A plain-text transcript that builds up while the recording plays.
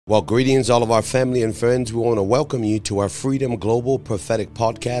Well, greetings, all of our family and friends. We want to welcome you to our Freedom Global Prophetic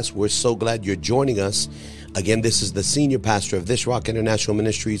Podcast. We're so glad you're joining us. Again, this is the senior pastor of This Rock International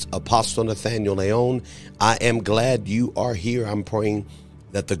Ministries, Apostle Nathaniel Leon. I am glad you are here. I'm praying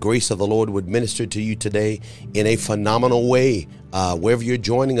that the grace of the Lord would minister to you today in a phenomenal way. Wherever you're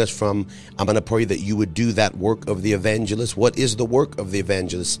joining us from, I'm going to pray that you would do that work of the evangelist. What is the work of the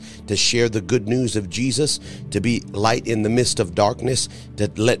evangelist? To share the good news of Jesus, to be light in the midst of darkness, to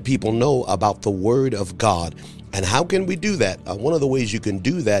let people know about the word of God. And how can we do that? One of the ways you can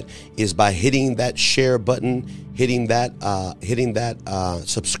do that is by hitting that share button, hitting that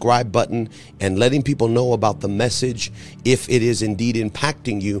subscribe button, and letting people know about the message. If it is indeed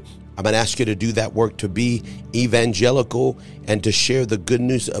impacting you, I'm going to ask you to do that work, to be evangelical and to share the good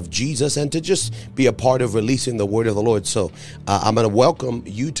news of Jesus and to just be a part of releasing the word of the Lord. So I'm going to welcome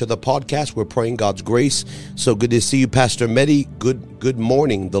you to the podcast. We're praying God's grace. So good to see you, Pastor Medi. Good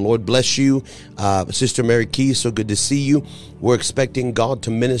morning. The Lord bless you. Sister Mary Keys, so good to see you. We're expecting God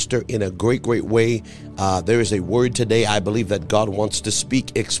to minister in a great way. There is a word today. I believe that God wants to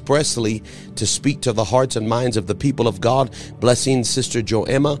speak expressly, to speak to the hearts and minds of the people of God. Blessings, Sister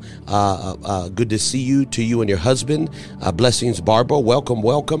Joemma. Good to see you, to you and your husband. Blessings, Barbara.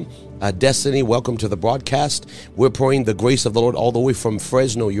 Welcome. Destiny, welcome to the broadcast. We're praying the grace of the Lord all the way from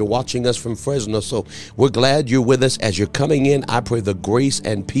Fresno. You're watching us from Fresno, so we're glad you're with us. As you're coming in, I pray the grace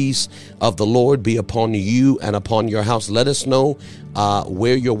and peace of the Lord be upon you and upon your house. Let us know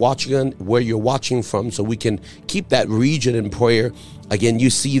where you're watching from, so we can keep that region in prayer. Again, you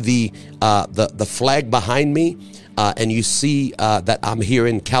see the flag behind me. And you see that I'm here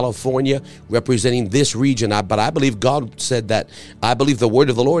in California representing this region. But I believe God said that, I believe the word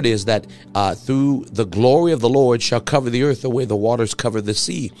of the Lord is that through the glory of the Lord shall cover the earth the way the waters cover the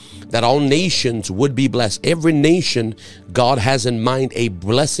sea, that all nations would be blessed. Every nation, God has in mind a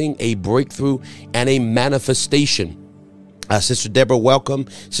blessing, a breakthrough, and a manifestation. Sister Deborah, welcome.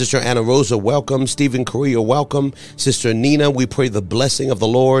 Sister Anna Rosa, welcome. Stephen Correa, welcome. Sister Nina, we pray the blessing of the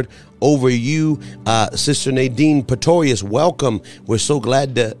Lord over you. Sister Nadine Pretorius, welcome. We're so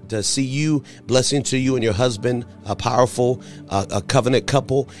glad to see you. Blessing to you and your husband, a powerful a covenant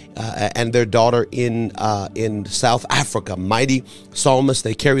couple, and their daughter in South Africa. Mighty psalmists,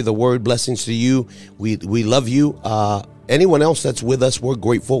 they carry the word. Blessings to you. We love you. Anyone else that's with us, we're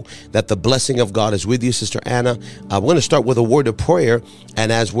grateful that the blessing of God is with you, Sister Anna. We're going to start with a word of prayer.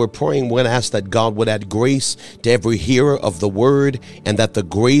 And as we're praying, we're going to ask that God would add grace to every hearer of the word, and that the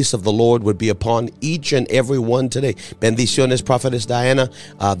grace of the Lord would be upon each and every one today. Bendiciones, Prophetess Diana.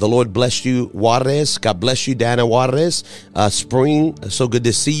 The Lord bless you, Juarez. God bless you, Diana Juarez. Spring, so good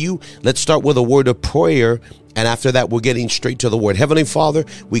to see you. Let's start with a word of prayer. And after that, we're getting straight to the word. Heavenly Father,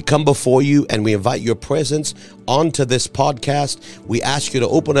 we come before you and we invite your presence onto this podcast. We ask you to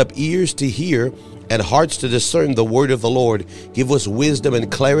open up ears to hear and hearts to discern the word of the Lord. Give us wisdom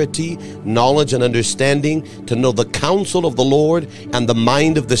and clarity, knowledge and understanding to know the counsel of the Lord and the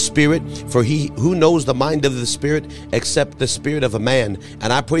mind of the Spirit. For he who knows the mind of the Spirit except the spirit of a man.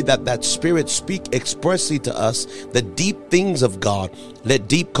 And I pray that that Spirit speak expressly to us the deep things of God. Let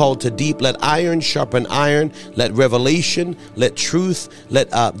deep call to deep. Let iron sharpen iron. Let revelation, let truth, let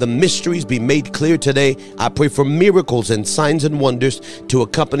the mysteries be made clear today. I pray for miracles and signs and wonders to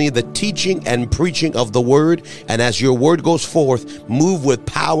accompany the teaching and preaching of the word. And as your word goes forth, move with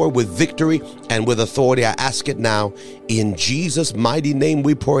power, with victory, and with authority. I ask it now in Jesus' mighty name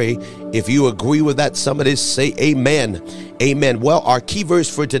we pray. If you agree with that, somebody say amen. Amen. Well, our key verse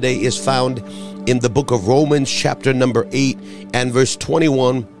for today is found in the book of Romans, chapter number 8 and verse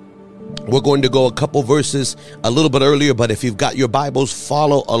 21. We're going to go a couple verses a little bit earlier, but if you've got your Bibles,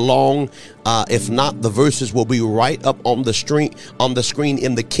 follow along. If not, the verses will be right up on the screen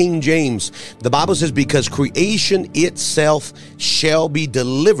in the King James. The Bible says, because creation itself shall be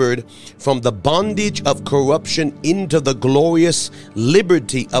delivered from the bondage of corruption into the glorious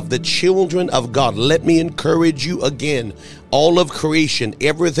liberty of the children of God. Let me encourage you again. All of creation,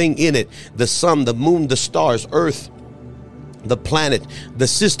 everything in it, the sun, the moon, the stars, earth, the planet, the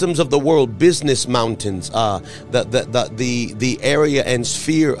systems of the world, business mountains, the area and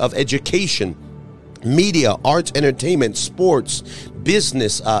sphere of education, media, arts, entertainment, sports,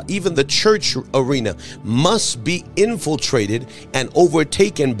 business, even the church arena must be infiltrated and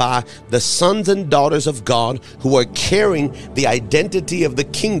overtaken by the sons and daughters of God who are carrying the identity of the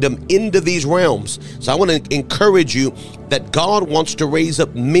kingdom into these realms. So I want to encourage you that God wants to raise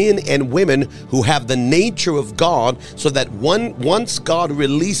up men and women who have the nature of God, so that once God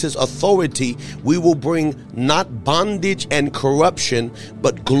releases authority, we will bring not bondage and corruption,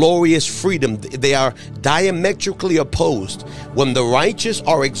 but glorious freedom. They are are diametrically opposed. When the righteous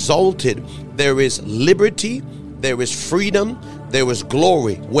are exalted, there is liberty, there is freedom, there is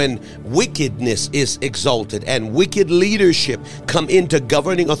glory. When wickedness is exalted and wicked leadership come into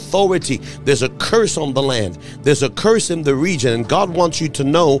governing authority, there's a curse on the land. There's a curse in the region. And God wants you to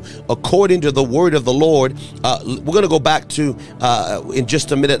know, according to the word of the Lord, we're going to go back to, in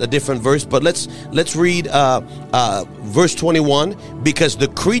just a minute, a different verse. But let's read verse 21. Because the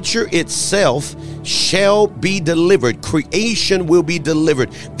creature itself shall be delivered. Creation will be delivered.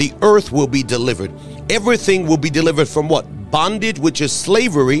 The earth will be delivered. Everything will be delivered from what? Bondage, which is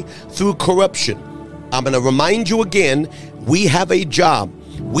slavery through corruption. I'm going to remind you again, we have a job.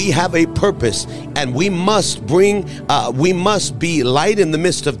 We have a purpose, and we must be light in the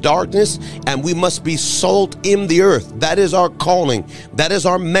midst of darkness, and we must be salt in the earth. That is our calling. That is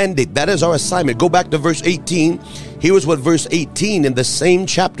our mandate. That is our assignment. Go back to verse 18. Here's what verse 18 in the same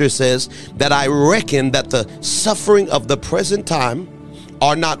chapter says, that I reckon that the suffering of the present time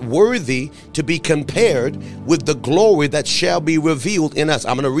are not worthy to be compared with the glory that shall be revealed in us.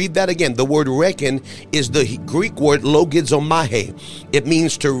 I'm going to read that again. The word reckon is the Greek word logizomahe. It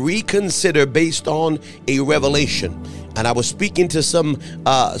means to reconsider based on a revelation. And I was speaking to some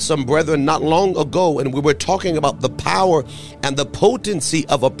brethren not long ago, and we were talking about the power and the potency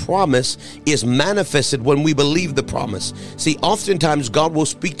of a promise is manifested when we believe the promise. See, oftentimes God will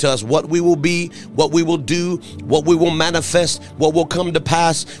speak to us what we will be, what we will do, what we will manifest, what will come to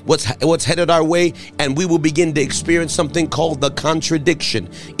pass, what's headed our way, and we will begin to experience something called the contradiction.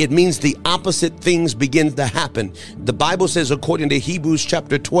 It means the opposite things begin to happen. The Bible says, according to Hebrews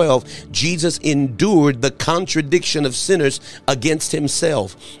chapter 12, Jesus endured the contradiction of sinners against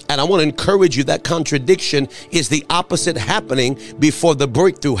himself. And I want to encourage you that contradiction is the opposite happening before the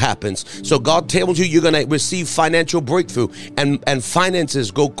breakthrough happens. So God tells you you're going to receive financial breakthrough and finances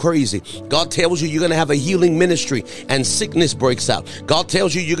go crazy. God tells you you're going to have a healing ministry and sickness breaks out. God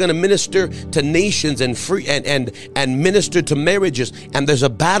tells you you're going to minister to nations and free and minister to marriages, and there's a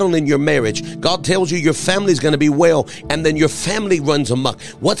battle in your marriage. God tells you your family's going to be well, and then your family runs amok.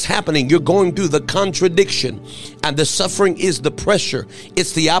 What's happening? You're going through the contradiction, and the suffering is the pressure.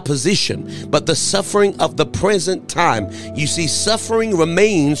 It's the opposition. But the suffering of the present time, you see, suffering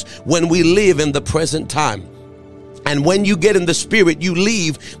remains when we live in the present time. And when you get in the spirit, you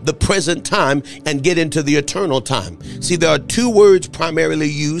leave the present time and get into the eternal time. See, there are two words primarily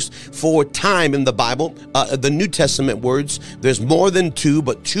used for time in the Bible, the New Testament words. There's more than two,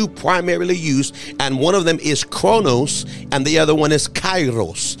 but two primarily used. And one of them is chronos, and the other one is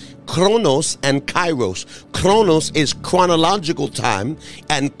kairos. Chronos and kairos. Chronos is chronological time,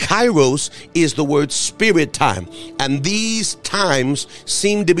 and kairos is the word spirit time. And these times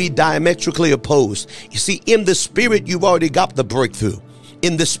seem to be diametrically opposed. You see, in the spirit, you've already got the breakthrough.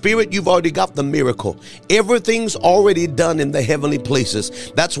 In the spirit, you've already got the miracle. Everything's already done in the heavenly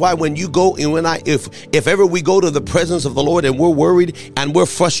places. That's why when you go, and if ever we go to the presence of the Lord and we're worried and we're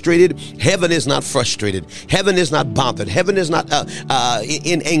frustrated, heaven is not frustrated. Heaven is not bothered. Heaven is not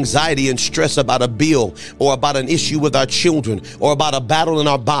in anxiety and stress about a bill or about an issue with our children or about a battle in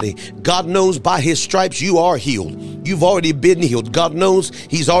our body. God knows by his stripes you are healed. You've already been healed. God knows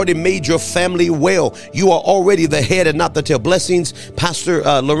he's already made your family well. You are already the head and not the tail. Blessings, Pastor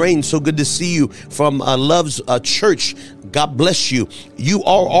Lorraine, so good to see you from Love's Church. God bless you. You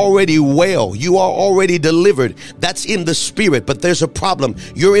are already well. You are already delivered. That's in the spirit, but there's a problem.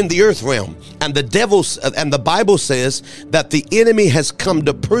 You're in the earth realm, and the devil's and the Bible says that the enemy has come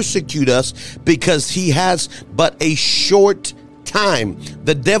to persecute us because he has but a short time.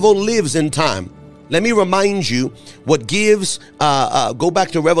 The devil lives in time. Let me remind you what gives, go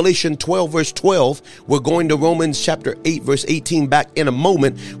back to Revelation 12, verse 12. We're going to Romans chapter 8, verse 18 back in a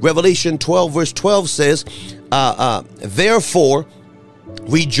moment. Revelation 12, verse 12 says, therefore,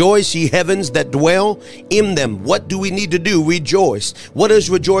 rejoice, ye heavens that dwell in them. What do we need to do? Rejoice. What does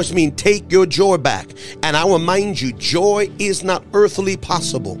rejoice mean? Take your joy back. And I remind you, joy is not earthly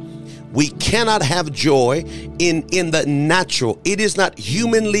possible. We cannot have joy in the natural. It is not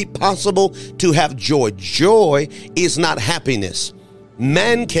humanly possible to have joy. Joy is not happiness.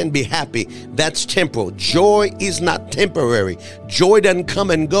 Man can be happy. That's temporal. Joy is not temporary. Joy doesn't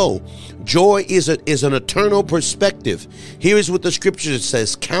come and go. Joy is an eternal perspective. Here is what the scripture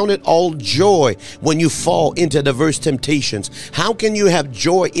says. Count it all joy when you fall into diverse temptations. How can you have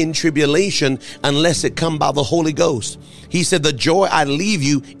joy in tribulation unless it come by the Holy Ghost? He said, the joy I leave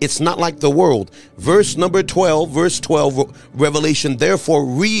you, it's not like the world. Verse 12, Revelation, therefore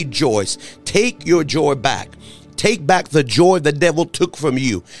rejoice. Take your joy back. Take back the joy the devil took from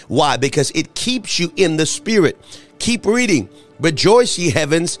you. Why? Because it keeps you in the spirit. Keep reading. Rejoice, ye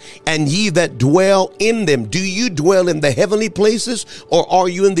heavens, and ye that dwell in them. Do you dwell in the heavenly places, or are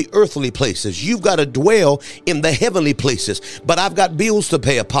you in the earthly places? You've got to dwell in the heavenly places. But I've got bills to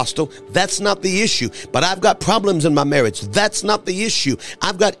pay, Apostle. That's not the issue. But I've got problems in my marriage. That's not the issue.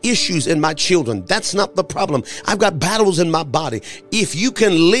 I've got issues in my children. That's not the problem. I've got battles in my body. If you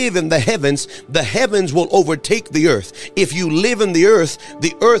can live in the heavens will overtake the earth. If you live in the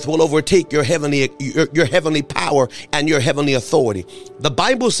earth will overtake your heavenly power and your heavenly authority. The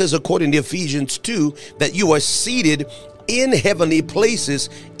Bible says, according to Ephesians 2, that you are seated in heavenly places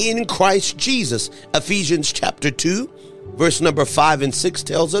in Christ Jesus. Ephesians chapter 2, verse number 5 and 6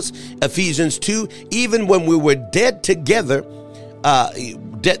 tells us, Ephesians 2, even when we were dead together,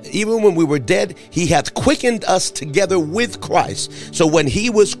 even when we were dead, he hath quickened us together with Christ. So when he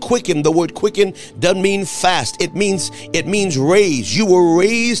was quickened, the word quicken doesn't mean fast. It means raised. You were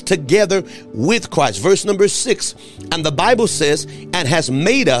raised together with Christ. Verse number 6. And the Bible says, and has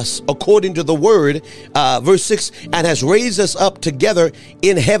made us, according to the word, verse 6, and has raised us up together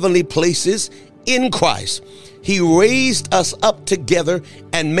in heavenly places in Christ. He raised us up together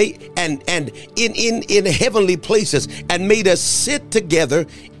and made in heavenly places and made us sit together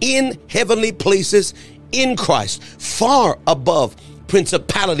in heavenly places in Christ, far above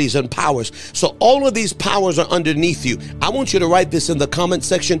principalities and powers. So all of these powers are underneath you. I want you to write this in the comment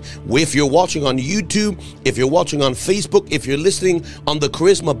section. If you're watching on YouTube, if you're watching on Facebook, if you're listening on the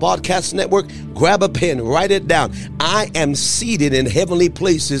Charisma Podcast Network, grab a pen, write it down. I am seated in heavenly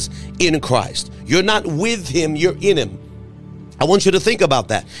places in Christ. You're not with him, you're in him. I want you to think about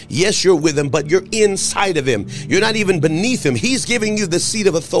that. Yes, you're with him, but you're inside of him. You're not even beneath him. He's giving you the seat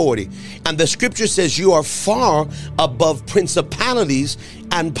of authority. And the scripture says you are far above principalities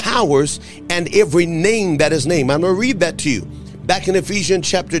and powers and every name that is named. I'm going to read that to you. Back in Ephesians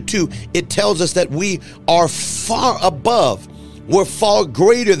chapter 2, it tells us that we are far above. We're far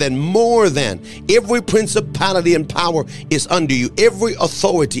greater than, more than. Every principality and power is under you. Every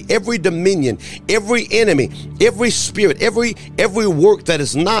authority, every dominion, every enemy, every spirit, every work that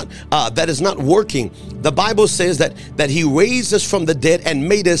is not working. The Bible says that he raised us from the dead and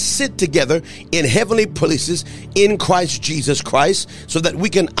made us sit together in heavenly places in Christ Jesus Christ, so that we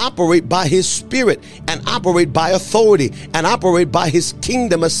can operate by his spirit and operate by authority and operate by his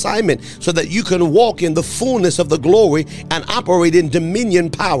kingdom assignment, so that you can walk in the fullness of the glory and operate in dominion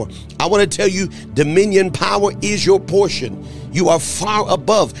power. I want to tell you, dominion power is your portion. You are far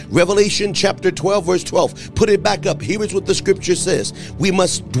above. Revelation chapter 12, verse 12. Put it back up. Here is what the scripture says. We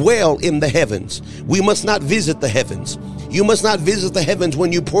must dwell in the heavens. We must not visit the heavens. You must not visit the heavens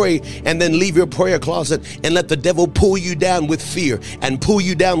when you pray and then leave your prayer closet and let the devil pull you down with fear and pull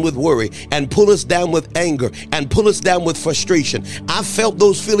you down with worry and pull us down with anger and pull us down with frustration. I felt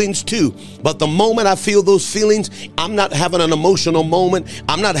those feelings too, but the moment I feel those feelings, I'm not having an emotional moment.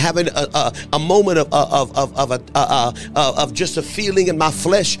 I'm not having a moment of just a feeling in my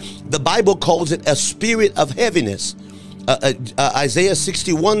flesh. The Bible calls it a spirit of heaviness. Isaiah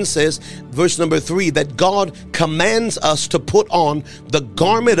 61 says, verse number 3, that God commands us to put on the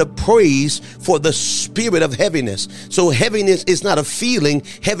garment of praise for the spirit of heaviness. So heaviness is not a feeling,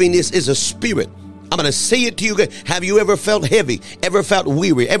 heaviness is a spirit. I'm going to say it to you. Have you ever felt heavy? Ever felt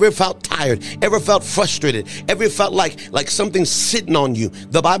weary? Ever felt tired? Ever felt frustrated? Ever felt like something's sitting on you?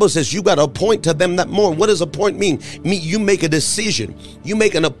 The Bible says you got to appoint to them that mourn. What does appoint mean? You make a decision. You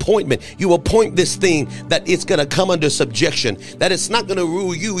make an appointment. You appoint this thing that it's going to come under subjection, that it's not going to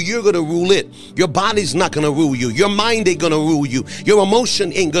rule you. You're going to rule it. Your body's not going to rule you. Your mind ain't going to rule you. Your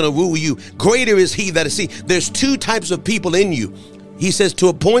emotion ain't going to rule you. Greater is he that is. See, there's two types of people in you. He says to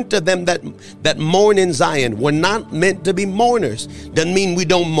appoint to them that mourn in Zion. We're not meant to be mourners. Doesn't mean we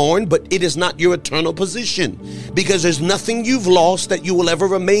don't mourn, but it is not your eternal position, because there's nothing you've lost that you will ever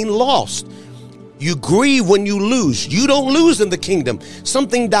remain lost. You grieve when you lose. You don't lose in the kingdom.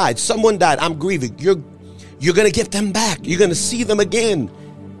 Something died. Someone died. I'm grieving. You're going to get them back. You're going to see them again.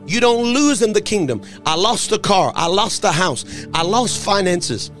 You don't lose in the kingdom. I lost a car. I lost a house. I lost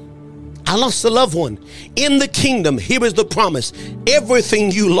finances. I lost a loved one. In the kingdom, here is the promise.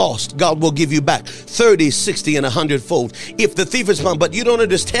 Everything you lost, God will give you back 30, 60, and 100-fold. If the thief is found, but you don't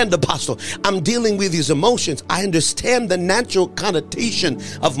understand, Apostle. I'm dealing with these emotions. I understand the natural connotation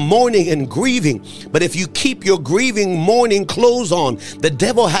of mourning and grieving. But if you keep your grieving, mourning clothes on, the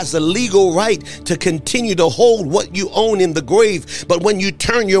devil has a legal right to continue to hold what you own in the grave. But when you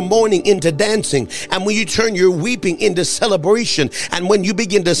turn your mourning into dancing, and when you turn your weeping into celebration, and when you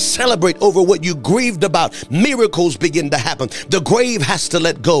begin to celebrate over what you grieved about, miracles begin to happen. The grave has to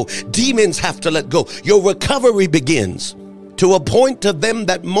let go. Demons have to let go. Your recovery begins. To appoint to them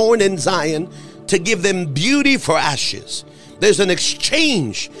that mourn in Zion, to give them beauty for ashes. There's an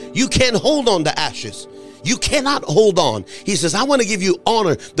exchange. You can't hold on to ashes. You cannot hold on. He says, I want to give you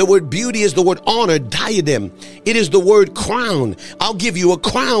honor. The word beauty is the word honor, diadem. It is the word crown. I'll give you a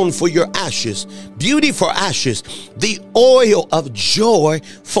crown for your ashes. Beauty for ashes. The oil of joy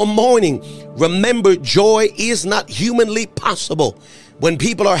for mourning. Remember, joy is not humanly possible. When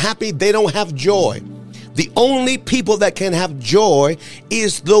people are happy, they don't have joy. The only people that can have joy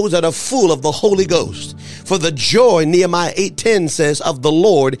is those that are full of the Holy Ghost. For the joy, Nehemiah 8:10 says, of the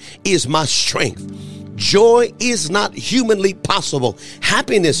Lord is my strength. Joy is not humanly possible.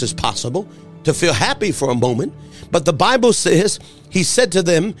 Happiness is possible, to feel happy for a moment. But the Bible says, he said to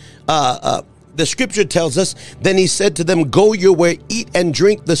them, the scripture tells us, then he said to them, go your way, eat and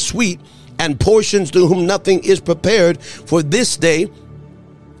drink the sweet, and portions to whom nothing is prepared, for this day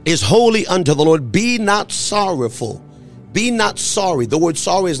is holy unto the Lord. Be not sorrowful. Be not sorry. The word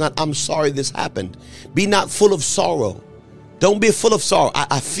sorry is not, I'm sorry this happened. Be not full of sorrow. Don't be full of sorrow.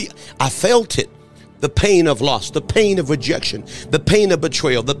 I felt it. The pain of loss, the pain of rejection, the pain of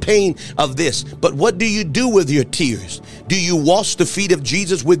betrayal, the pain of this. But what do you do with your tears? Do you wash the feet of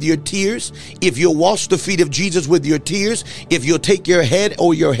Jesus with your tears? If you wash the feet of Jesus with your tears, if you'll take your head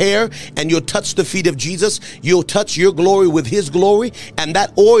or your hair and you'll touch the feet of Jesus, you'll touch your glory with his glory, and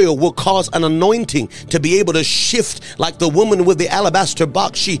that oil will cause an anointing to be able to shift, like the woman with the alabaster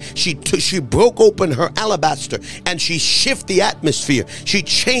box. She broke open her alabaster and she shifted the atmosphere. She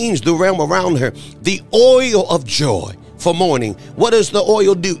changed the realm around her. The oil of joy for mourning. What does the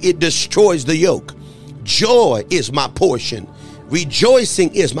oil do? It destroys the yoke. Joy is my portion.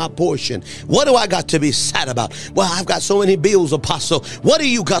 Rejoicing is my portion. What do I got to be sad about? Well, I've got so many bills, Apostle. What do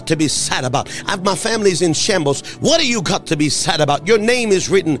you got to be sad about? My family's in shambles. What do you got to be sad about? Your name is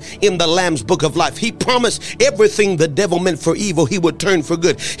written in the Lamb's book of life. He promised everything the devil meant for evil, he would turn for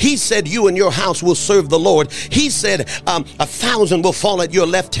good. He said you and your house will serve the Lord. He said 1,000 will fall at your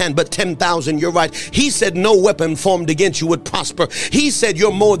left hand, but 10,000 your right. He said no weapon formed against you would prosper. He said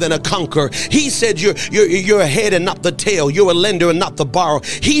you're more than a conqueror. He said you're a head and not the tail. You're a lender and not the borrower.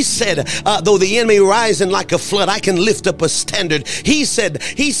 He said, though the enemy rising like a flood, I can lift up a standard. He said,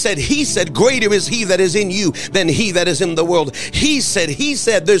 greater is he that is in you than he that is in the world. He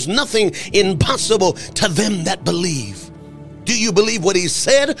said, there's nothing impossible to them that believe. Do you believe what he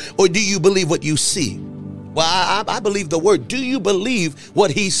said, or do you believe what you see? Well, I believe the word. Do you believe what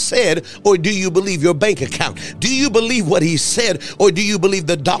he said, or do you believe your bank account? Do you believe what he said, or do you believe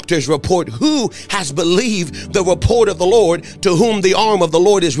the doctor's report? Who has believed the report of the Lord, to whom the arm of the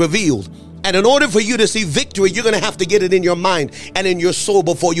Lord is revealed? And in order for you to see victory, you're going to have to get it in your mind and in your soul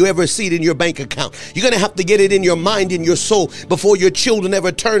before you ever see it in your bank account. You're going to have to get it in your mind, in your soul, before your children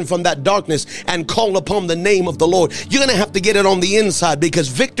ever turn from that darkness and call upon the name of the Lord. You're going to have to get it on the inside, because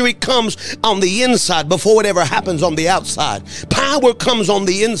victory comes on the inside before it ever happens on the outside. Power comes on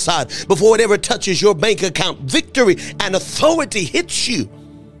the inside before it ever touches your bank account. Victory and authority hits you.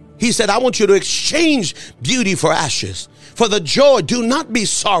 He said, I want you to exchange beauty for ashes. For the joy, do not be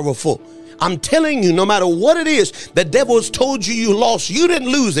sorrowful. I'm telling you, no matter what it is, the devil has told you you lost. You didn't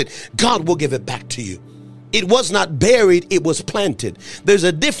lose it. God will give it back to you. It was not buried, it was planted. There's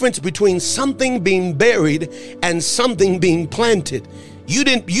a difference between something being buried and something being planted. You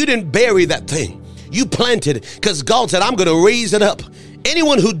didn't bury that thing. You planted it, because God said, I'm going to raise it up.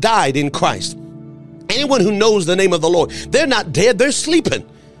 Anyone who died in Christ, anyone who knows the name of the Lord, they're not dead, they're sleeping.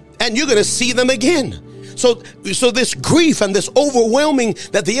 And you're going to see them again. So this grief and this overwhelming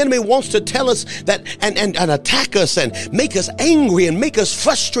that the enemy wants to tell us that and attack us and make us angry and make us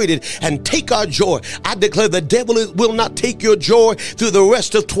frustrated and take our joy. I declare the devil will not take your joy through the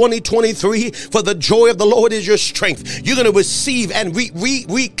rest of 2023, for the joy of the Lord is your strength. You're going to receive and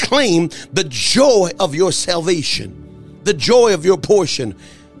reclaim the joy of your salvation, the joy of your portion.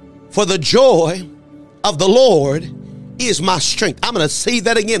 For the joy of the Lord is my strength. I'm going to say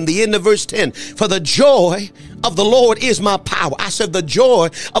that again, the end of verse 10. For the joy of the Lord is my power. I said the joy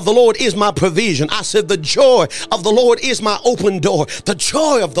of the Lord is my provision. I said the joy of the Lord is my open door. The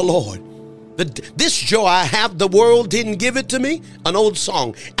joy of the Lord. This joy I have, the world didn't give it to me. An old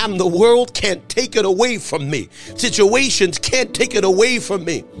song. And the world can't take it away from me. Situations can't take it away from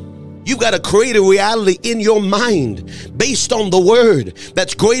me. You've got to create a reality in your mind based on the word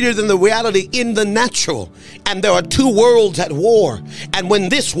that's greater than the reality in the natural. And there are two worlds at war. And when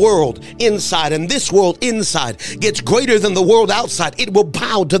this world inside and this world inside gets greater than the world outside, it will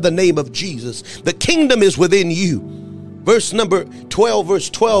bow to the name of Jesus. The kingdom is within you. Verse number 12, verse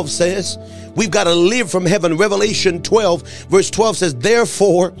 12 says, we've got to live from heaven. Revelation 12, verse 12 says,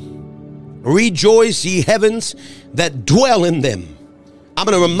 therefore rejoice ye heavens that dwell in them. I'm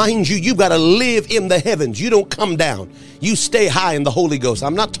going to remind you, you've got to live in the heavens. You don't come down. You stay high in the Holy Ghost.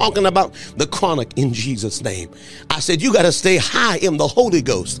 I'm not talking about the chronic in Jesus' name. I said, you got to stay high in the Holy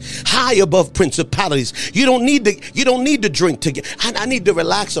Ghost, high above principalities. You don't need to drink to get, I need to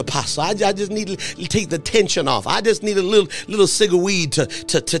relax, Apostle. I just need to take the tension off. I just need a little cig of weed to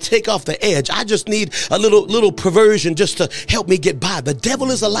take off the edge. I just need a little perversion just to help me get by. The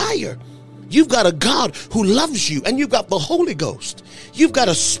devil is a liar. You've got a God who loves you, and you've got the Holy Ghost. You've got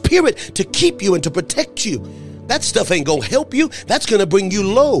a spirit to keep you and to protect you. That stuff ain't going to help you. That's going to bring you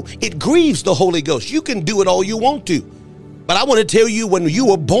low. It grieves the Holy Ghost. You can do it all you want to. But I want to tell you, when you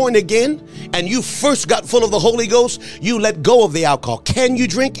were born again and you first got full of the Holy Ghost, you let go of the alcohol. Can you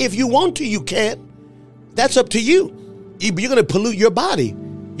drink? If you want to, you can. That's up to you. You're going to pollute your body.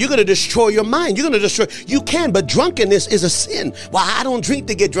 You're going to destroy your mind. You can, but drunkenness is a sin. Well, I don't drink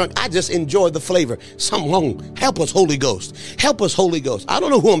to get drunk. I just enjoy the flavor. Something wrong. Help us, Holy Ghost. Help us, Holy Ghost. I don't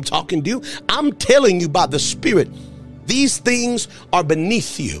know who I'm talking to. I'm telling you by the Spirit. These things are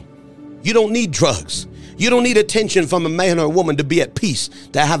beneath you. You don't need drugs. You don't need attention from a man or a woman to be at peace,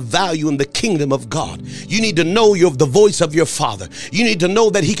 to have value in the kingdom of God. You need to know the voice of your Father. You need to know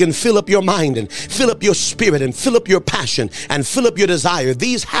that he can fill up your mind and fill up your spirit and fill up your passion and fill up your desire.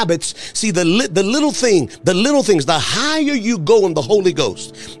 These habits, see, the little things, the higher you go in the Holy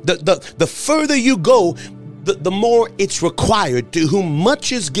Ghost, the further you go, the more it's required. To whom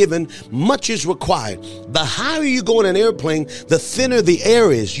much is given, much is required. The higher you go in an airplane, the thinner the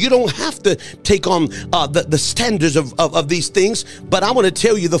air is. You don't have to take on the standards of these things. But I want to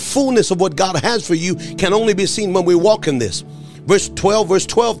tell you, the fullness of what God has for you can only be seen when we walk in this. Verse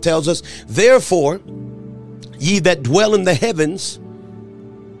 12 tells us, therefore, ye that dwell in the heavens,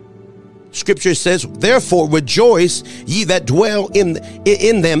 Scripture says, therefore rejoice, ye that dwell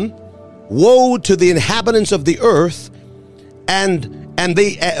in them. Woe to the inhabitants of the earth and of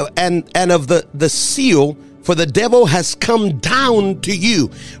the seal, for the devil has come down to you.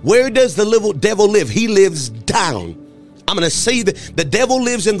 Where does the devil live? He lives down. I'm going to say that the devil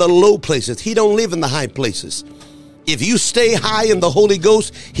lives in the low places. He don't live in the high places. If you stay high in the Holy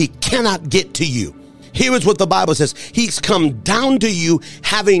Ghost, he cannot get to you. Here is what the Bible says. He's come down to you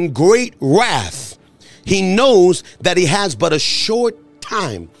having great wrath. He knows that he has but a short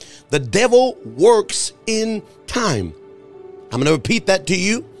time. The devil works in time. I'm going to repeat that to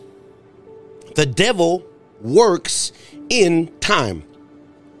you. The devil works in time.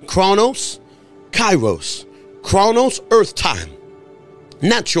 Chronos, kairos. Chronos, earth time,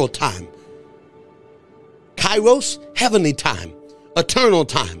 natural time. Kairos, heavenly time, eternal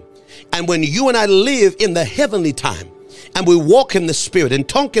time. And when you and I live in the heavenly time, and we walk in the Spirit and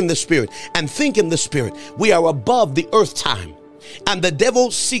talk in the Spirit and think in the Spirit, we are above the earth time. And the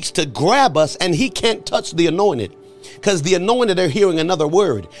devil seeks to grab us, and he can't touch the anointed, because the anointed are hearing another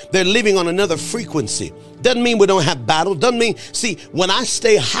word. They're living on another frequency. Doesn't mean we don't have battle. Doesn't mean, see, when I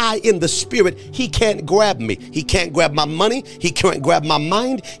stay high in the Spirit, he can't grab me. He can't grab my money. He can't grab my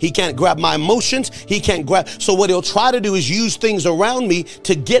mind. He can't grab my emotions. He can't grab. So what he'll try to do is use things around me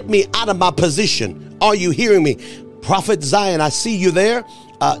to get me out of my position. Are you hearing me? Prophet Zion, I see you there.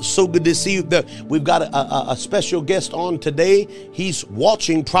 So good to see you there. We've got a special guest on today. He's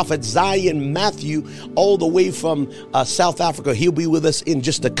watching, Prophet Zion Matthew, all the way from South Africa. He'll be with us in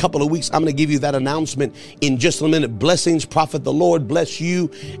just a couple of weeks. I'm going to give you that announcement in just a minute. Blessings, Prophet. The Lord bless you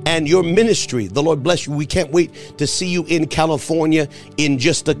and your ministry. The Lord bless you. We can't wait to see you in California in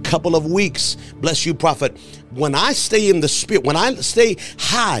just a couple of weeks. Bless you, Prophet. When I stay in the Spirit, when I stay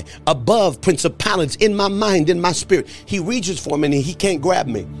high above principalities in my mind, in my spirit, he reaches for me and he can't grab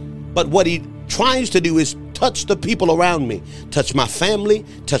me. But what he tries to do is touch the people around me, touch my family,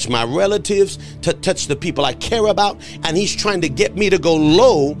 touch my relatives, touch the people I care about. And he's trying to get me to go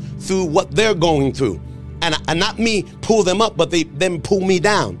low through what they're going through. And not me pull them up, but them pull me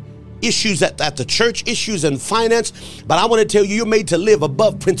down. Issues at the church, issues in finance. But I want to tell you, you're made to live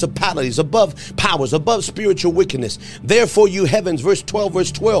above principalities, above powers, above spiritual wickedness. Therefore, you heavens, verse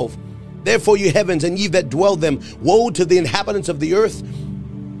 12. Therefore, you heavens, and ye that dwell them, woe to the inhabitants of the earth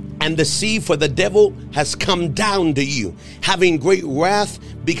and the sea, for the devil has come down to you, having great wrath,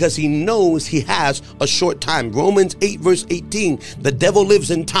 because he knows he has a short time. Romans 8, verse 18, the devil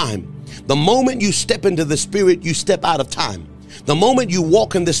lives in time. The moment you step into the Spirit, you step out of time. The moment you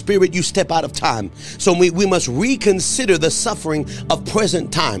walk in the Spirit, you step out of time. So we must reconsider the suffering of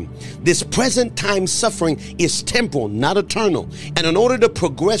present time. This present time suffering is temporal, not eternal. And in order to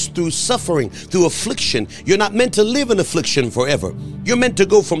progress through suffering, through affliction, you're not meant to live in affliction forever. You're meant to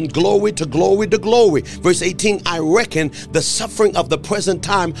go from glory to glory to glory. Verse 18, I reckon the suffering of the present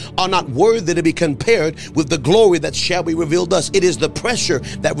time are not worthy to be compared with the glory that shall be revealed us. It is the pressure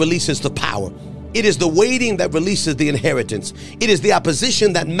that releases the power. It is the waiting that releases the inheritance. It is the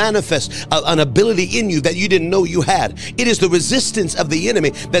opposition that manifests an ability in you that you didn't know you had. It is the resistance of the enemy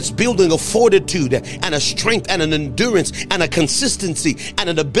that's building a fortitude and a strength and an endurance and a consistency and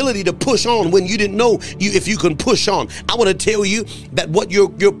an ability to push on when you didn't know if you can push on. I want to tell you that what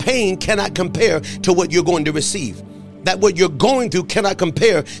your pain cannot compare to what you're going to receive. That what you're going through cannot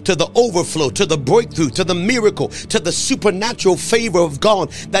compare to the overflow, to the breakthrough, to the miracle, to the supernatural favor of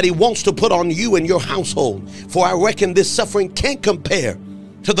God that He wants to put on you and your household. For I reckon this suffering can't compare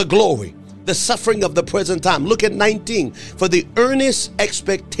to the glory, the suffering of the present time. Look at 19. For the earnest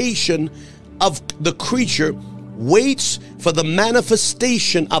expectation of the creature waits for the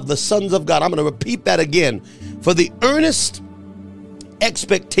manifestation of the sons of God. I'm going to repeat that again. For the earnest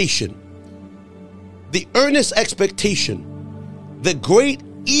expectation, the great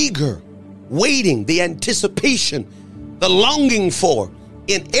eager waiting, the anticipation, the longing for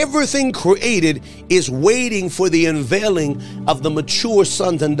in everything created is waiting for the unveiling of the mature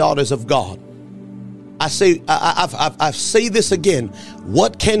sons and daughters of God. I say this again.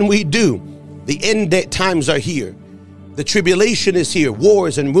 What can we do? The end times are here. The tribulation is here,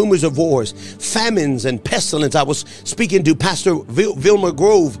 wars and rumors of wars, famines and pestilence. I was speaking to Pastor Vilmer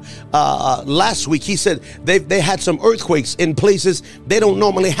Grove last week. He said they had some earthquakes in places they don't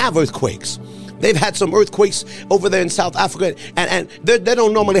normally have earthquakes. They've had some earthquakes over there in South Africa, and they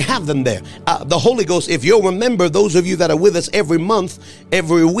don't normally have them there. The Holy Ghost, if you'll remember, those of you that are with us every month,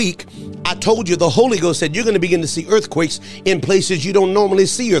 every week, I told you the Holy Ghost said you're going to begin to see earthquakes in places you don't normally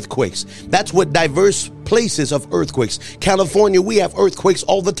see earthquakes. That's what diverse places of earthquakes. California, we have earthquakes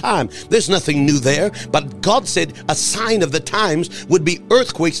all the time. There's nothing new there, but God said a sign of the times would be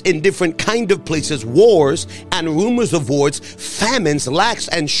earthquakes in different kind of places, wars and rumors of wars, famines, lacks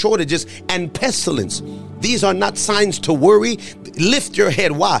and shortages, and pestilence. These are not signs to worry. Lift your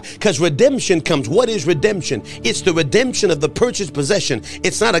head. Why? Because redemption comes. What is redemption? It's the redemption of the purchased possession.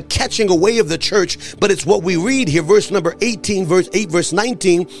 It's not a catching away of the church, but it's what we read here, verse number 18, verse 8, verse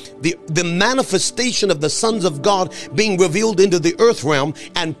 19, the manifestation of the sons of God being revealed into the earth realm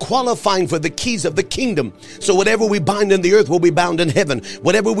and qualifying for the keys of the kingdom. So whatever we bind in the earth will be bound in heaven.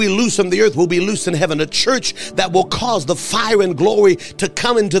 Whatever we loose in the earth will be loosed in heaven. A church that will cause the fire and glory to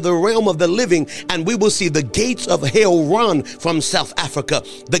come into the realm of the living, and we will see the gates of hell run from South Africa.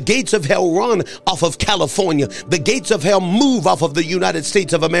 The gates of hell run off of California. The gates of hell move off of the United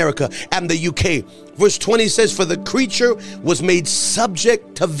States of America and the UK. Verse 20 says, for the creature was made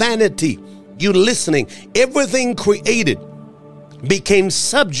subject to vanity. You listening? Everything created became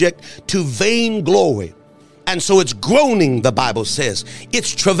subject to vain glory. And so it's groaning, the Bible says.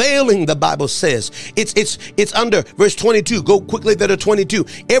 It's travailing, the Bible says. It's under verse 22. Go quickly there to 22.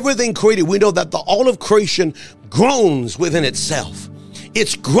 Everything created, we know that all of creation groans within itself.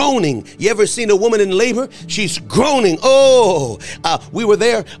 It's groaning. You ever seen a woman in labor? She's groaning. We were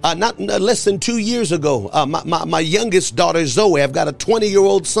there not less than 2 years ago. My youngest daughter, Zoe, I've got a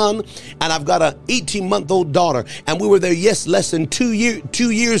 20-year-old son and I've got an 18-month-old daughter. And we were there, less than 2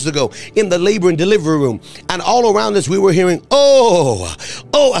 years ago in the labor and delivery room. And all around us, we were hearing,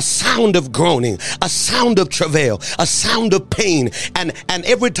 a sound of groaning, a sound of travail, a sound of pain. And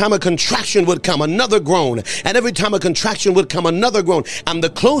every time a contraction would come, another groan. And every time a contraction would come, another groan. And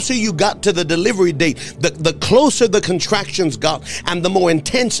the closer you got to the delivery date, the closer the contractions got and the more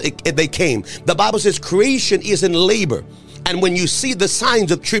intense they came. The Bible says creation is in labor. And when you see the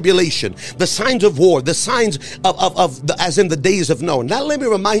signs of tribulation, the signs of war, the signs as in the days of Noah. Now let me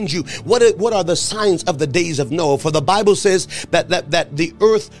remind you, what are the signs of the days of Noah? For the Bible says that the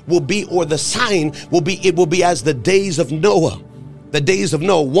earth will be, or the sign will be as the days of Noah. The days of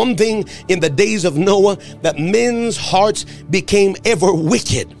Noah. One thing in the days of Noah, that men's hearts became ever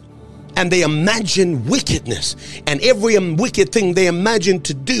wicked, and they imagined wickedness and every wicked thing they imagined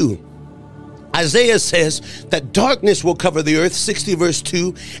to do. Isaiah says that darkness will cover the earth, 60 verse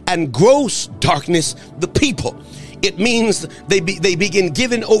 2, and gross darkness the people. It means they begin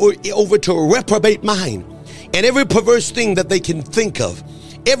giving over to a reprobate mind, and every perverse thing that they can think of,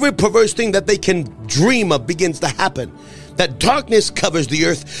 every perverse thing that they can dream of begins to happen. That darkness covers the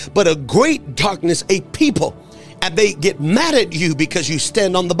earth, but a great darkness, a people. And they get mad at you because you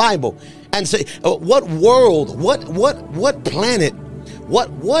stand on the Bible. and say, what world, what planet,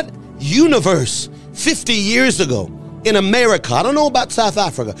 what universe 50 years ago in America? I don't know about South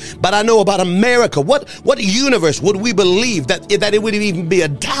Africa, but I know about America. What universe would we believe that it would even be a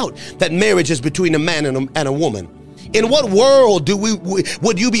doubt that marriage is between a man and a woman? In what world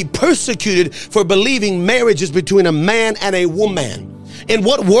would you be persecuted for believing marriage is between a man and a woman? In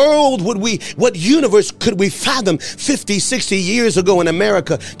what world what universe could we fathom 50, 60 years ago in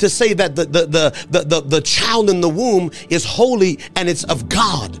America to say that the child in the womb is holy and it's of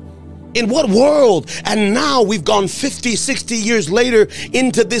God? In what world? And now we've gone 50, 60 years later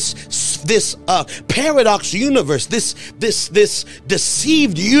into this paradox universe, this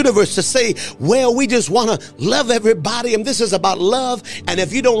deceived universe to say, well, we just want to love everybody, and this is about love. And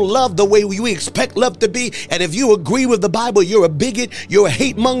if you don't love the way we expect love to be, and if you agree with the Bible, you're a bigot, you're a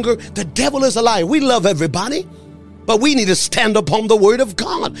hate monger. The devil is a liar. We love everybody, but we need to stand upon the word of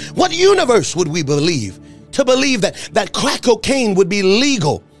God. What universe would we believe to believe that crack cocaine would be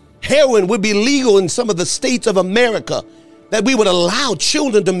legal? Heroin would be legal in some of the states of America, that we would allow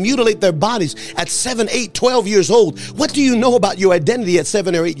children to mutilate their bodies at 7, 8, 12 years old. What do you know about your identity at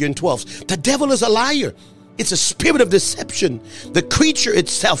 7 or 8 and 12? The devil is a liar. It's a spirit of deception. The creature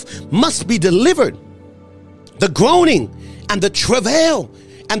itself must be delivered. The groaning and the travail.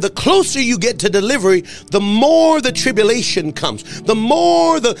 And the closer you get to delivery, the more the tribulation comes, the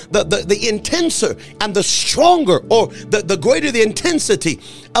more the intenser and the stronger, or the greater the intensity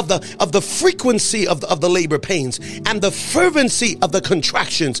of the frequency of the labor pains and the fervency of the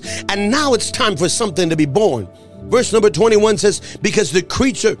contractions. And now it's time for something to be born. Verse number 21 says, because the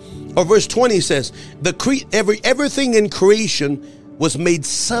creature, or verse 20 says, everything in creation was made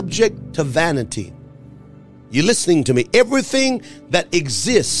subject to vanity. You're listening to me. Everything that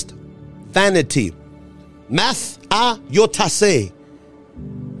exists, vanity, yotase,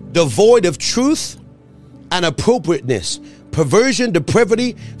 devoid of truth and appropriateness, perversion,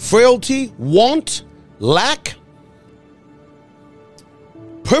 depravity, frailty, want, lack,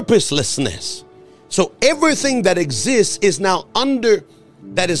 purposelessness. So everything that exists is now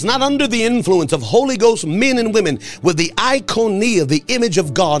that is not under the influence of Holy Ghost men and women with the iconia, the image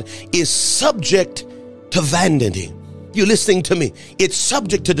of God, is subject to vanity. You listening to me? It's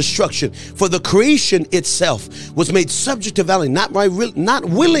subject to destruction. For the creation itself was made subject to vanity, not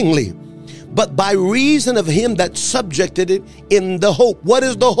willingly, but by reason of him that subjected it in the hope. What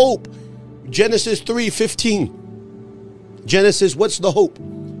is the hope? Genesis 3:15. Genesis, what's the hope?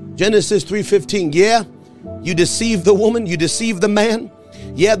 Genesis 3:15. Yeah, you deceive the woman, you deceive the man.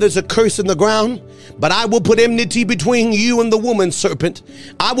 Yeah, there's a curse in the ground, but I will put enmity between you and the woman serpent.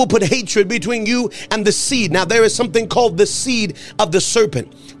 I will put hatred between you and the seed. Now there is something called the seed of the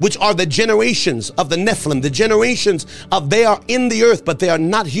serpent, which are the generations of the Nephilim, the generations of, they are in the earth, but they are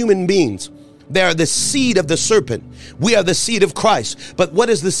not human beings. They are the seed of the serpent. We are the seed of Christ. But what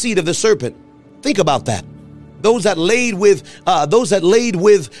is the seed of the serpent? Think about that. Those that laid with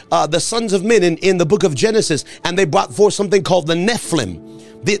the sons of men in the book of Genesis, and they brought forth something called the Nephilim.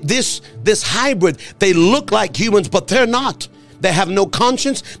 This hybrid, they look like humans, but they're not. They have no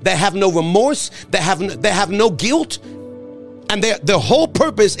conscience. They have no remorse. They have no guilt. And their whole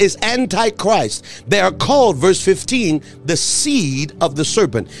purpose is antichrist. They are called, verse 15, the seed of the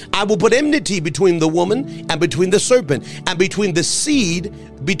serpent. I will put enmity between the woman and between the serpent, and between the seed,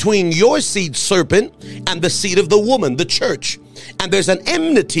 between your seed, serpent, and the seed of the woman, the church. And there's an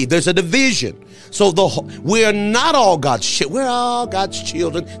enmity, there's a division. So we're not all God's children. We're all God's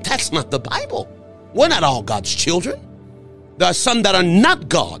children. That's not the Bible. We're not all God's children. There are some that are not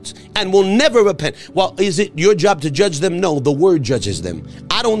God's and will never repent. Well, is it your job to judge them? No, the word judges them.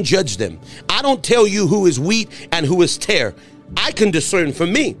 I don't judge them. I don't tell you who is wheat and who is tare. I can discern for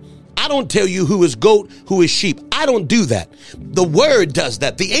me. I don't tell you who is goat, who is sheep. I don't do that. The word does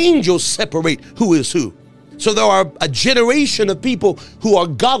that. The angels separate who is who. So there are a generation of people who are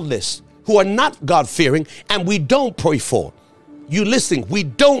godless, who are not God-fearing, and we don't pray for. You listening? We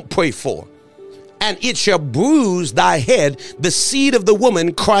don't pray for. And it shall bruise thy head, the seed of the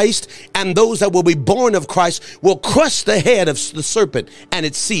woman, Christ, and those that will be born of Christ will crush the head of the serpent and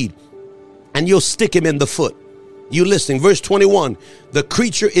its seed, and you'll stick him in the foot. You listening? Verse 21, the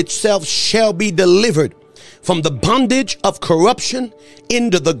creature itself shall be delivered from the bondage of corruption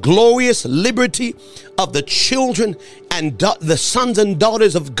into the glorious liberty of the children and the sons and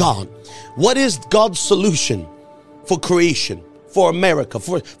daughters of God. What is God's solution for creation? For America,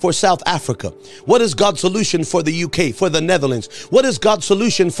 for South Africa? What is God's solution for the UK, for the Netherlands? What is God's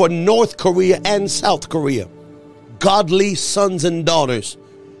solution for North Korea and South Korea? Godly sons and daughters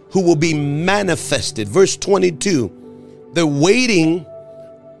who will be manifested. Verse 22, they're waiting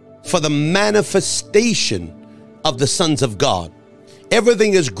for the manifestation of the sons of God.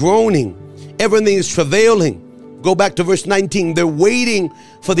 Everything is groaning. Everything is travailing. Go back to verse 19. They're waiting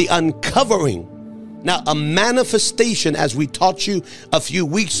for the uncovering. Now, a manifestation, as we taught you a few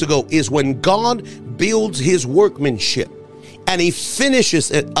weeks ago, is when God builds his workmanship and he finishes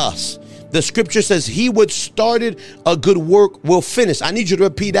it us. The scripture says he which started a good work will finish. I need you to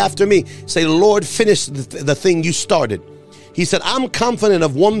repeat after me. Say, Lord, finish the thing you started. He said, I'm confident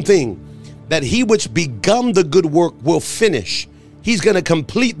of one thing, that he which begun the good work will finish. He's going to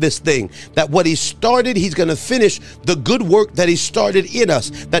complete this thing, that what he started, he's going to finish the good work that he started in us,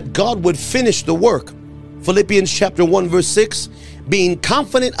 that God would finish the work. Philippians chapter 1, verse 6, being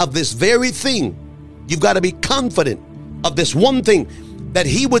confident of this very thing. You've got to be confident of this one thing, that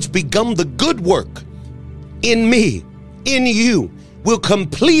he which begun the good work in me, in you, will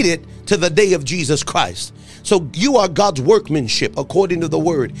complete it to the day of Jesus Christ. So you are God's workmanship according to the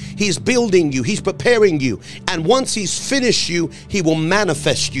word. He's building you. He's preparing you. And once he's finished you, he will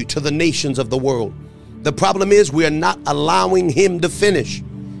manifest you to the nations of the world. The problem is we are not allowing him to finish.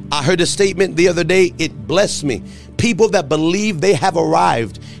 I heard a statement the other day. It blessed me. People that believe they have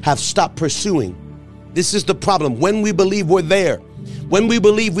arrived have stopped pursuing. This is the problem. When we believe we're there, when we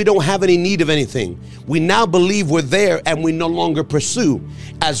believe we don't have any need of anything, we now believe we're there and we no longer pursue.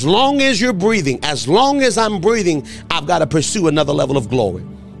 As long as you're breathing, as long as I'm breathing, I've got to pursue another level of glory.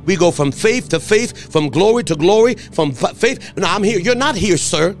 We go from faith to faith, from glory to glory, from faith. No, I'm here. You're not here,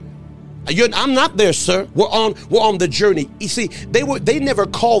 sir. I'm not there, sir. We're on the journey. You see, they never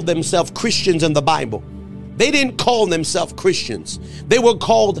called themselves Christians in the Bible. They didn't call themselves Christians. They were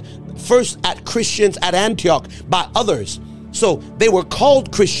called first at Christians at Antioch by others. So they were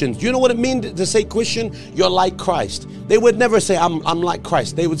called Christians. You know what it means to say Christian? You're like Christ. They would never say, I'm like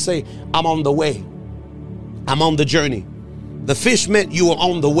Christ. They would say, I'm on the way. I'm on the journey. The fish meant you were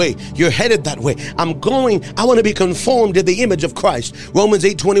on the way. You're headed that way. I want to be conformed to the image of Christ. Romans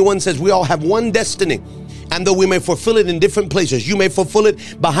 8:21 says we all have one destiny. And though we may fulfill it in different places, you may fulfill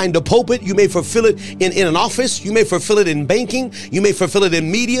it behind a pulpit, you may fulfill it in an office, you may fulfill it in banking, you may fulfill it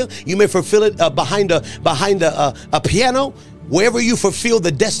in media, you may fulfill it behind a piano. Wherever you fulfill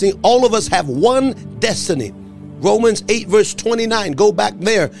the destiny, all of us have one destiny. Romans 8 verse 29, go back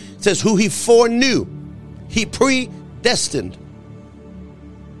there. It says who he foreknew, he predestined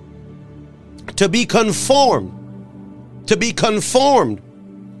to be conformed,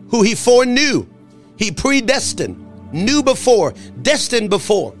 who he foreknew. He predestined, knew before, destined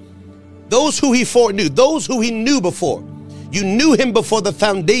before. Those who he foreknew, those who he knew before. You knew him before the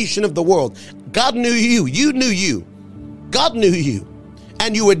foundation of the world. God knew you. You knew you. God knew you.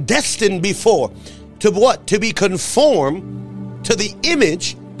 And you were destined before to what? To be conformed to the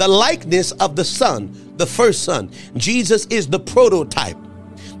image, the likeness of the Son, the first Son. Jesus is the prototype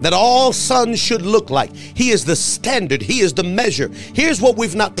that all sons should look like. He is the standard. He is the measure. Here's what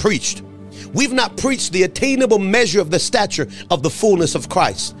we've not preached. We've not preached the attainable measure of the stature of the fullness of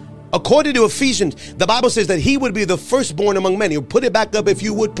Christ. According to Ephesians, the Bible says that he would be the firstborn among many. Put it back up if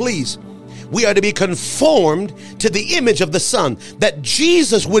you would, please. We are to be conformed to the image of the Son, that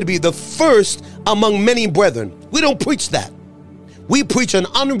Jesus would be the first among many brethren. We don't preach that. We preach an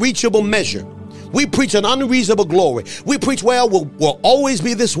unreachable measure. We preach an unreasonable glory. We preach, well, we'll always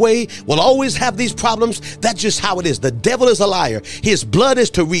be this way. We'll always have these problems. That's just how it is. The devil is a liar. His blood is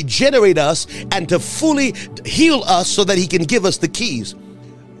to regenerate us and to fully heal us so that he can give us the keys.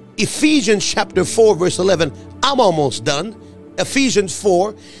 Ephesians chapter 4, verse 11. I'm almost done. Ephesians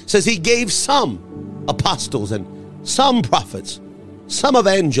 4 says he gave some apostles and some prophets, some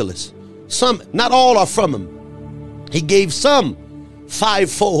evangelists, some, not all are from him. He gave some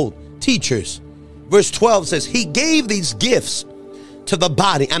fivefold teachers. Verse 12 says he gave these gifts to the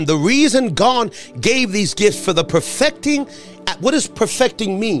body. And the reason God gave these gifts for the perfecting, what does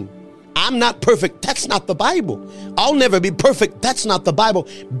perfecting mean? I'm not perfect. That's not the Bible. I'll never be perfect. That's not the Bible.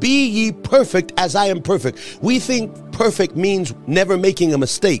 Be ye perfect as I am perfect. We think perfect means never making a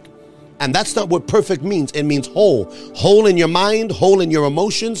mistake. And that's not what perfect means. It means whole. Whole in your mind, whole in your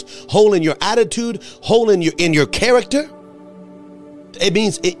emotions, whole in your attitude, whole in your character. It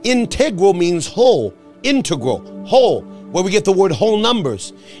means integral means whole, integral, whole, where we get the word whole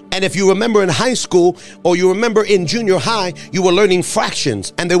numbers. And if you remember in high school or you remember in junior high, you were learning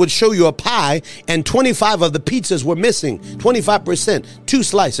fractions and they would show you a pie and 25 of the pizzas were missing, 25%, 2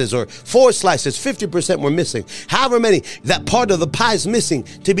 slices or 4 slices, 50% were missing. However many, that part of the pie is missing.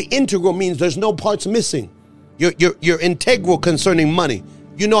 To be integral means there's no parts missing. You're integral concerning money.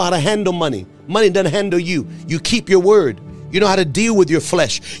 You know how to handle money. Money doesn't handle you. You keep your word. You know how to deal with your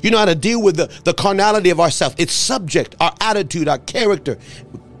flesh. You know how to deal with the carnality of ourselves. It's subject, our attitude, our character.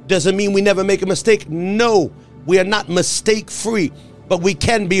 doesn't mean we never make a mistake. No, we are not mistake free, but we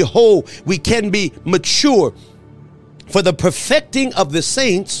can be whole. We can be mature for the perfecting of the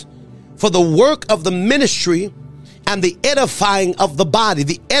saints, for the work of the ministry and the edifying of the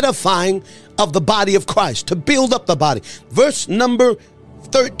body, of the body of Christ, to build up the body. Verse number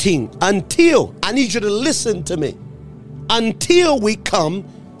 13, until, I need you to listen to me, until we come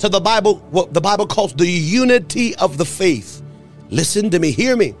to the Bible, what the Bible calls the unity of the faith. Listen to me,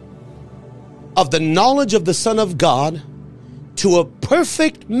 hear me. Of the knowledge of the Son of God to a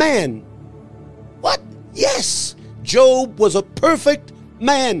perfect man. What? Yes, Job was a perfect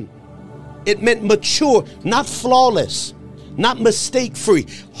man. It meant mature, not flawless, not mistake-free,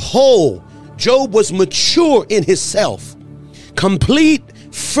 whole. Job was mature in himself, complete,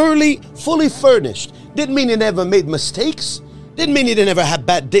 fully furnished. Didn't mean he never made mistakes. Didn't mean he didn't ever have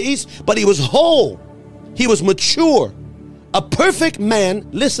bad days, but he was whole. He was mature. A perfect man,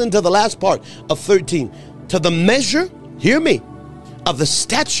 listen to the last part of 13, to the measure, hear me, of the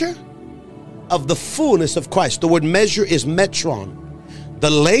stature of the fullness of Christ. The word measure is metron. The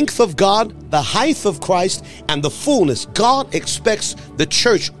length of God, the height of Christ, and the fullness. God expects the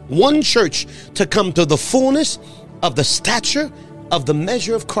church, one church, to come to the fullness of the stature of the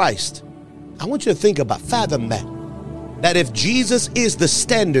measure of Christ. I want you to think about, fathom that if Jesus is the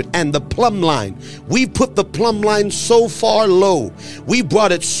standard and the plumb line, we put the plumb line so far low, we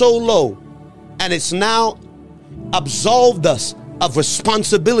brought it so low, and it's now absolved us of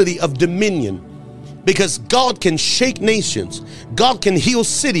responsibility of dominion. Because God can shake nations. God can heal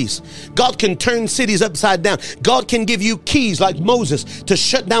cities. God can turn cities upside down. God can give you keys like Moses to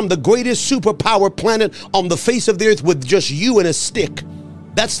shut down the greatest superpower planet on the face of the earth with just you and a stick.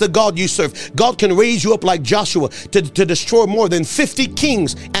 That's the God you serve. God can raise you up like Joshua to destroy more than 50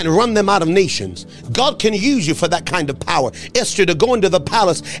 kings and run them out of nations. God can use you for that kind of power. Esther to go into the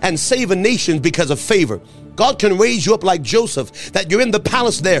palace and save a nation because of favor. God can raise you up like Joseph, that you're in the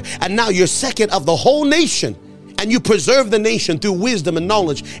palace there and now you're second of the whole nation, and you preserve the nation through wisdom and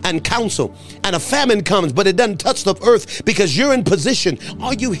knowledge and counsel. And a famine comes, but it doesn't touch the earth because you're in position.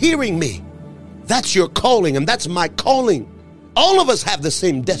 Are you hearing me? That's your calling, and that's my calling. All of us have the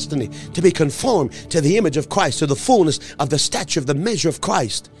same destiny, to be conformed to the image of Christ, to the fullness of the stature of the measure of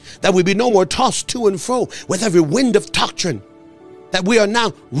Christ, that we be no more tossed to and fro with every wind of doctrine, that we are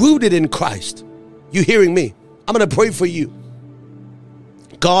now rooted in Christ. You hearing me? I'm going to pray for you.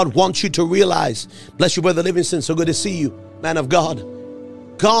 God wants you to realize, bless you, Brother Livingston, so good to see you, man of God.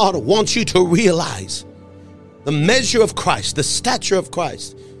 God wants you to realize the measure of Christ, the stature of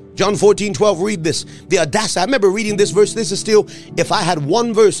Christ. John 14:12, read this. The audacity. I remember reading this verse. This is still, if I had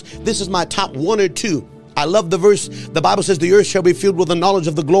one verse, this is my top one or two. I love the verse. The Bible says the earth shall be filled with the knowledge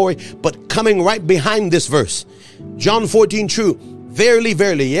of the glory, but coming right behind this verse, John 14, true. Verily,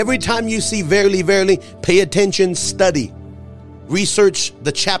 verily. Every time you see verily, verily, pay attention, study. Research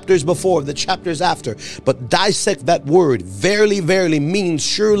the chapters before, the chapters after, but dissect that word. Verily, verily means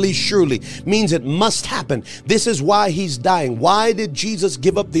surely, surely, means it must happen. This is why he's dying. Why did Jesus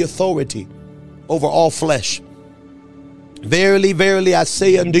give up the authority over all flesh? Verily, verily, I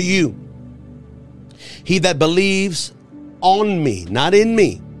say unto you, he that believes on me, not in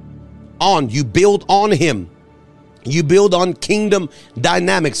me, on, you build on him. You build on kingdom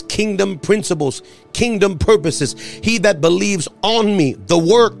dynamics, kingdom principles, kingdom purposes. He that believes on me, the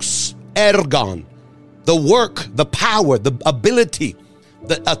works, ergon, the work, the power, the ability,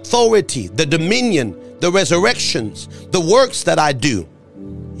 the authority, the dominion, the resurrections, the works that I do,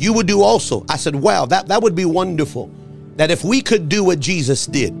 you would do also. I said, wow, that would be wonderful. That if we could do what Jesus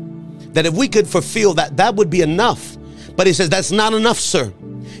did, that if we could fulfill that, that would be enough. But he says, that's not enough, sir.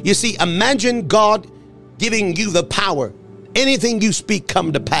 You see, imagine God giving you the power. Anything you speak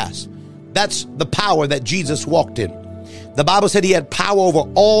come to pass. That's the power that Jesus walked in. The Bible said he had power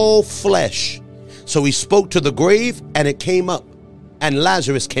over all flesh. So he spoke to the grave and it came up, and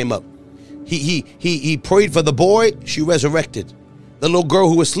Lazarus came up. He prayed for the boy, she resurrected. The little girl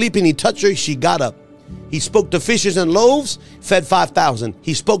who was sleeping, he touched her, she got up. He spoke to fishes and loaves, fed 5,000.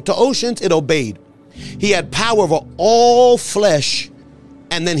 He spoke to oceans, it obeyed. He had power over all flesh,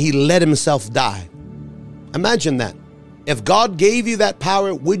 and then he let himself die. Imagine that. If God gave you that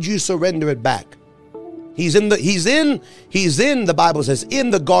power, would you surrender it back? He's in, the Bible says, in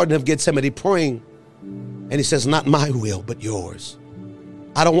the Garden of Gethsemane praying. And he says, not my will, but yours.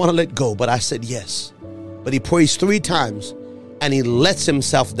 I don't want to let go, but I said yes. But he prays 3 times and he lets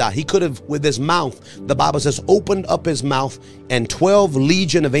himself die. He could have, with his mouth, the Bible says, opened up his mouth and 12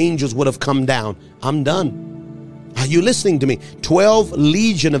 legion of angels would have come down. I'm done. Are you listening to me? 12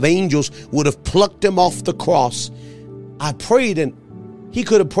 legion of angels would have plucked him off the cross. I prayed, and He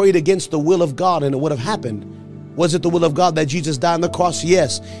could have prayed against the will of God and it would have happened. Was it the will of God that Jesus died on the cross?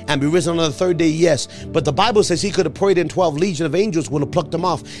 Yes. And be risen on the third day? Yes. But the Bible says he could have prayed and 12 legions of angels would have plucked him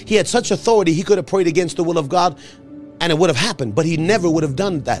off. He had such authority, he could have prayed against the will of God and it would have happened. But he never would have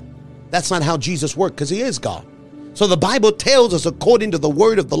done that. That's not how Jesus worked, because he is God. So the Bible tells us, according to the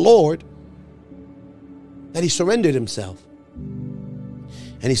word of the Lord, that he surrendered himself.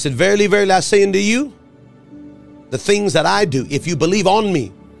 And he said, verily, verily, I say unto you, the things that I do, if you believe on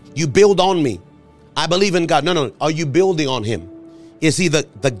me, you build on me. I believe in God. No. Are you building on him? Is he the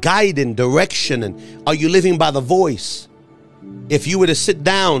guide and direction? And are you living by the voice? If you were to sit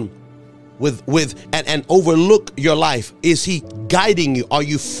down and overlook your life, is he guiding you? Are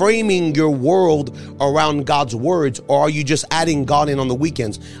you framing your world around God's words, or are you just adding God in on the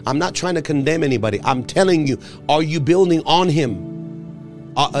weekends? I'm not trying to condemn anybody. I'm telling you, are you building on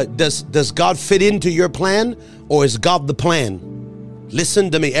him? Does God fit into your plan, or is God the plan? Listen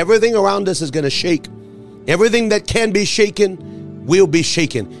to me. Everything around us is going to shake. Everything that can be shaken will be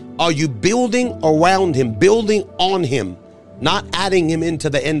shaken. Are you building around him, building on him, not adding him into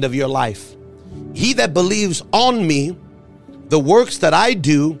the end of your life? He that believes on me, the works that I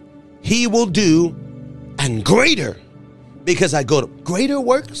do, he will do, and greater, because I go to greater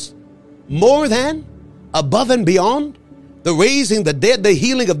works, more than, above and beyond, the raising the dead, the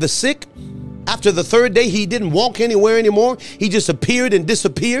healing of the sick. After the third day, he didn't walk anywhere anymore. He just appeared and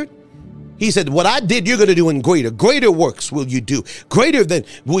disappeared. He said, what I did, you're going to do in greater works will you do. Greater than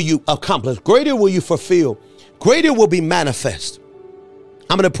will you accomplish. Greater will you fulfill. Greater will be manifest.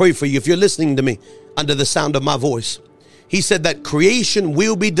 I'm going to pray for you if you're listening to me under the sound of my voice. He said that creation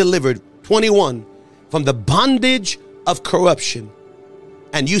will be delivered, 21, from the bondage of corruption.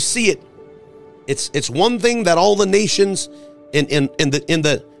 And you see it. It's one thing that all the nations in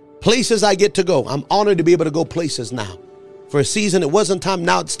the places I get to go. I'm honored to be able to go places now. For a season, it wasn't time.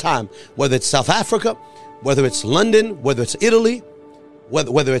 Now it's time. Whether it's South Africa, whether it's London, whether it's Italy,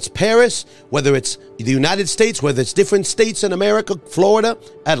 whether it's Paris, whether it's the United States, whether it's different states in America, Florida,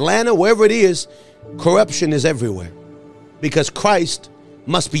 Atlanta, wherever it is, corruption is everywhere. Because Christ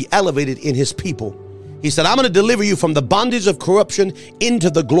must be elevated in his people. He said, I'm going to deliver you from the bondage of corruption into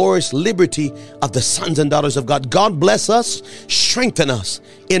the glorious liberty of the sons and daughters of God. God bless us, strengthen us,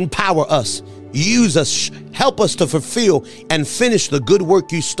 empower us, use us, help us to fulfill and finish the good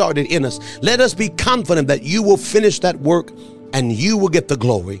work you started in us. Let us be confident that you will finish that work and you will get the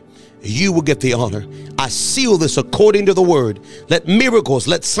glory. You will get the honor. I seal this according to the word. Let miracles,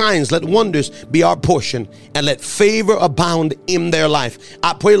 let signs, let wonders be our portion, and let favor abound in their life.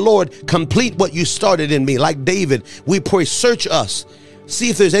 I pray, Lord, complete what you started in me. Like David, we pray, search us.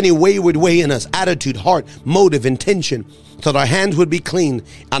 See if there's any wayward way in us, attitude, heart, motive, intention, so that our hands would be clean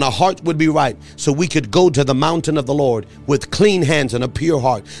and our heart would be right, so we could go to the mountain of the Lord with clean hands and a pure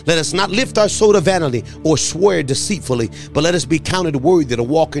heart. Let us not lift our soul to vanity or swear deceitfully, but let us be counted worthy to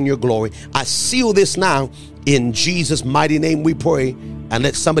walk in your glory. I seal this now in Jesus' mighty name we pray, and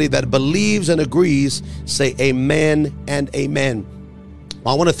let somebody that believes and agrees say amen and amen.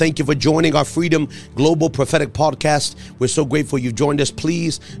 I want to thank you for joining our Freedom Global Prophetic Podcast. We're so grateful you've joined us.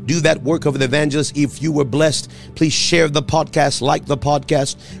 Please do that work of the evangelist. If you were blessed, please share the podcast, like the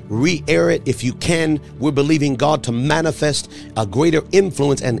podcast, re-air it if you can. We're believing God to manifest a greater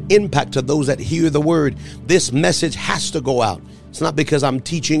influence and impact to those that hear the word. This message has to go out. It's not because I'm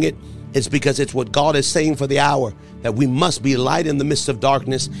teaching it. It's because it's what God is saying for the hour, that we must be light in the midst of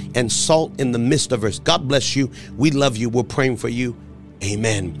darkness and salt in the midst of earth. God bless you. We love you. We're praying for you.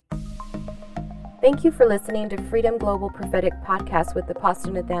 Amen. Thank you for listening to Freedom Global Prophetic Podcast with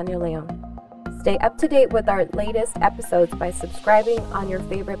Apostle Nathaniel Leon. Stay up to date with our latest episodes by subscribing on your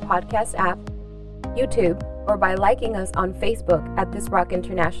favorite podcast app, YouTube, or by liking us on Facebook at This Rock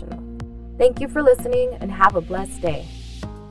International. Thank you for listening and have a blessed day.